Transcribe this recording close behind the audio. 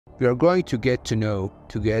We are going to get to know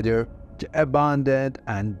together the abandoned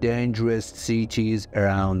and dangerous cities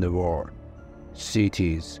around the world.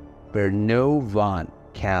 Cities where no one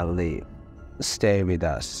can live. Stay with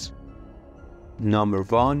us. Number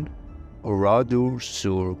 1.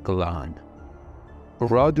 Oradour-sur-Glane.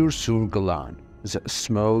 Oradour-sur-Glane is a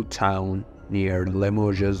small town near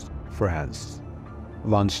Limoges, France,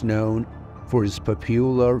 once known for its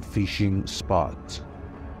popular fishing spot.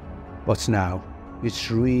 But now,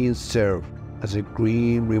 its ruins serve as a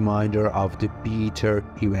grim reminder of the bitter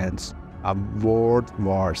events of World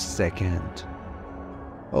War II.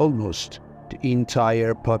 Almost the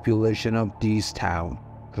entire population of this town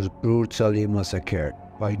was brutally massacred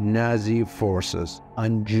by Nazi forces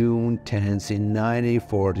on June 10 in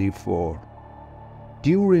 1944.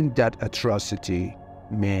 During that atrocity,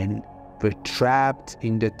 men were trapped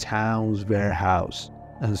in the town's warehouse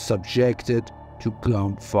and subjected to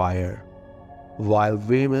gunfire, while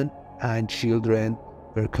women and children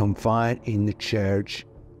were confined in the church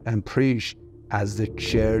and preached as the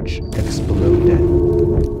church exploded.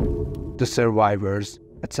 The survivors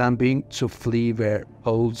attempting to flee were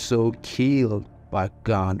also killed by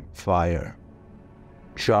gunfire.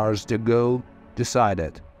 Charles de Gaulle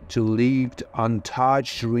decided to leave the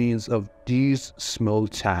untouched ruins of this small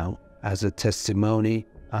town as a testimony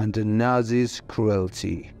on the Nazis'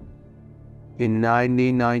 cruelty. In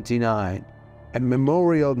 1999, a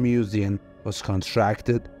memorial museum was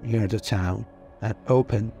constructed near the town and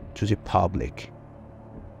opened to the public.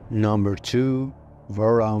 Number 2.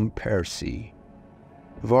 Varan-Percy.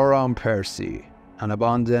 Varan-Percy, an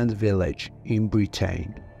abandoned village in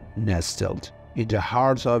Britain, nestled in the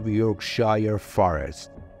heart of Yorkshire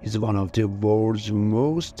forest, is one of the world's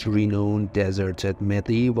most renowned deserted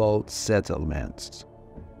medieval settlements,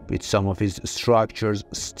 with some of its structures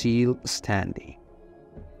still standing.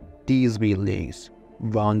 These buildings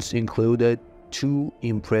once included 2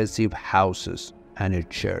 impressive houses and a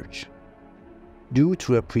church. Due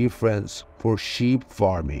to a preference for sheep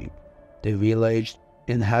farming, the village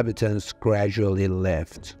inhabitants gradually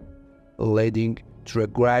left, leading to a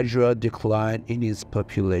gradual decline in its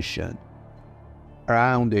population.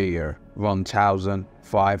 Around the year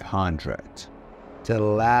 1500, the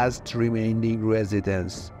last remaining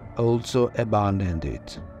residents also abandoned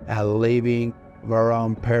it, and leaving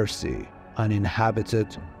Varan-Percy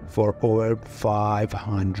uninhabited for over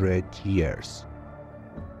 500 years.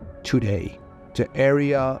 Today, the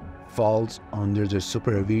area falls under the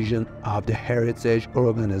supervision of the Heritage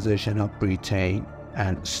Organization of Britain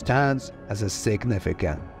and stands as a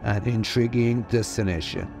significant and intriguing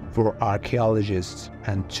destination for archaeologists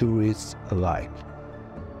and tourists alike.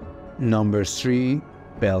 Number 3.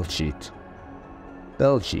 Belchite.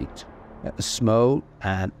 Belchite, a small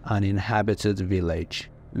and uninhabited village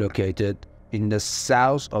located in the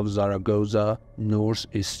south of Zaragoza,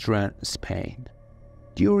 northeastern Spain.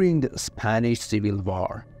 During the Spanish Civil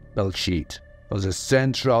War, Belchite was a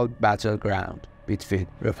central battleground between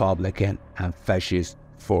Republican and Fascist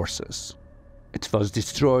forces. It was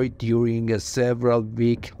destroyed during a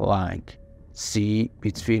several-week-long siege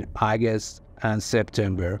between August and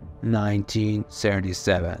September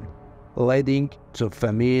 1937, leading to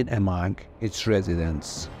famine among its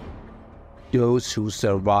residents. Those who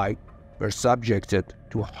survived were subjected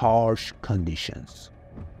to harsh conditions,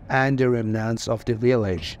 and the remnants of the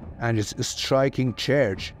village and its striking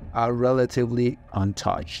church are relatively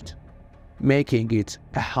untouched, making it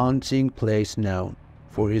a haunting place known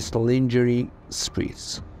for its lingering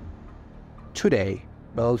spirits. Today,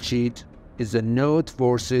 Belchite is a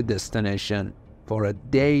noteworthy destination for a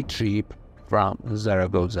day trip from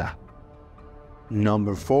Zaragoza.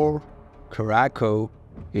 Number 4. Krakow,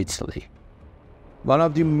 Italy. One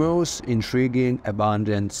of the most intriguing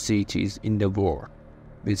abandoned cities in the world,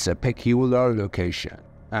 with a peculiar location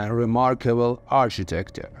and remarkable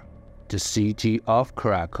architecture. The city of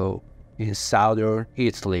Krakow in southern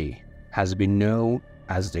Italy has been known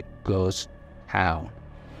as the Ghost Town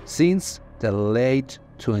since the late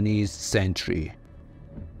 20th century.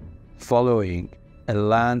 Following a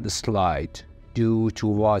landslide due to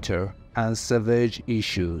water and sewage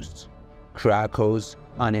issues, Krakow's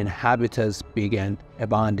uninhabitants began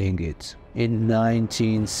abandoning it in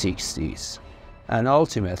 1960s, and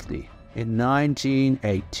ultimately in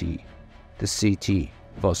 1980, the city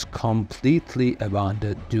was completely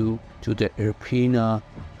abandoned due to the Irpina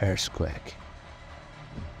earthquake.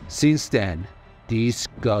 Since then, this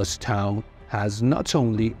ghost town has not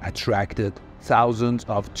only attracted thousands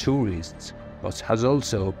of tourists, but has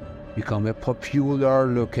also become a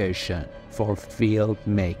popular location for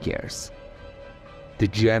filmmakers. The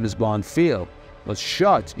James Bond film was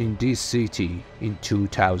shot in this city in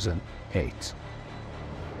 2008.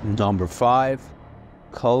 Number 5.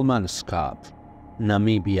 Kalmanskap,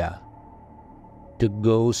 Namibia. The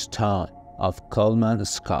ghost town of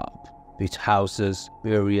Kalmanskap, with houses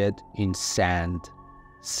buried in sand,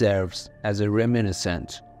 serves as a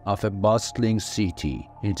reminiscence of a bustling city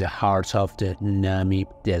in the heart of the Namib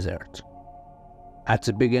Desert. At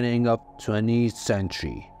the beginning of the 20th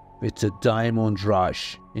century, with the diamond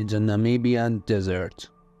rush in the Namibian desert,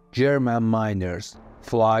 German miners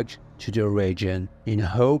flocked to the region in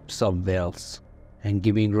hopes of wealth and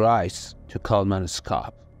giving rise to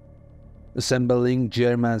Kalmanskap. Resembling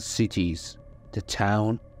German cities, the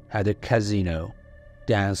town had a casino,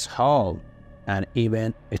 dance hall, and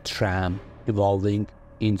even a tram evolving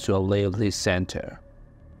into a lively center.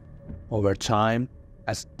 Over time,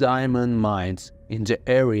 as diamond mines in the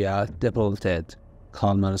area depleted,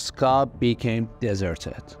 Kalmanskap became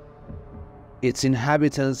deserted. Its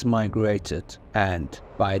inhabitants migrated, and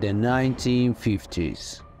by the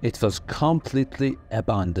 1950s, it was completely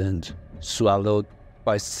abandoned, swallowed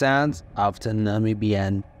by sands of the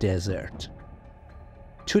Namibian desert.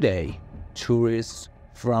 Today, tourists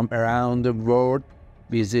from around the world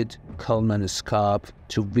visit Kalmanskap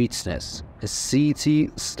to witness a city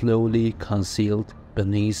slowly concealed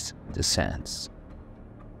beneath the sands.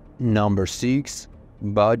 Number 6.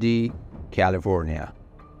 Bodie, California.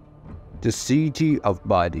 The city of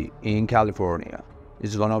Bodie in California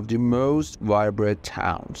is one of the most vibrant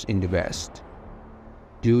towns in the West.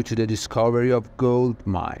 Due to the discovery of gold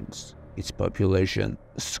mines, its population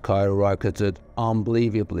skyrocketed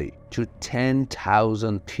unbelievably to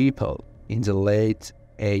 10,000 people in the late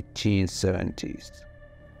 1870s.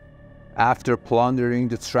 After plundering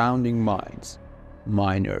the surrounding mines,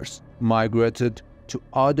 miners migrated to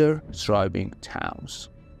other thriving towns.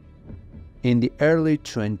 In the early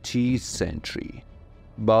 20th century,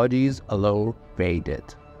 Bodie's allure faded,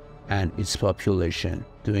 and its population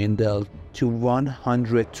dwindled to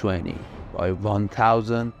 120 by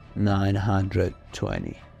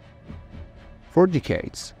 1920. For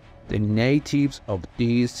decades, the natives of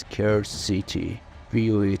this scarce city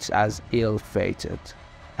view it as ill-fated,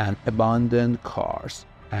 and abandoned cars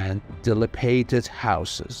and dilapidated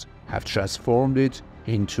houses have transformed it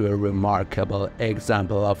into a remarkable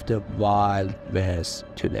example of the Wild West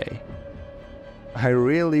today. I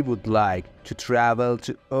really would like to travel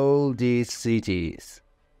to all these cities.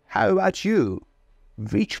 How about you?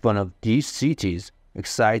 Which one of these cities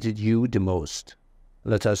excited you the most?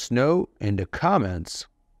 Let us know in the comments.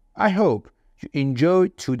 I hope you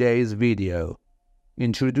enjoyed today's video.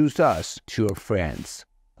 Introduce us to your friends.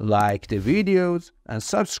 Like the videos and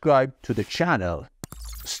subscribe to the channel.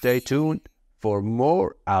 Stay tuned for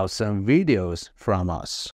more awesome videos from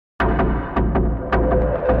us.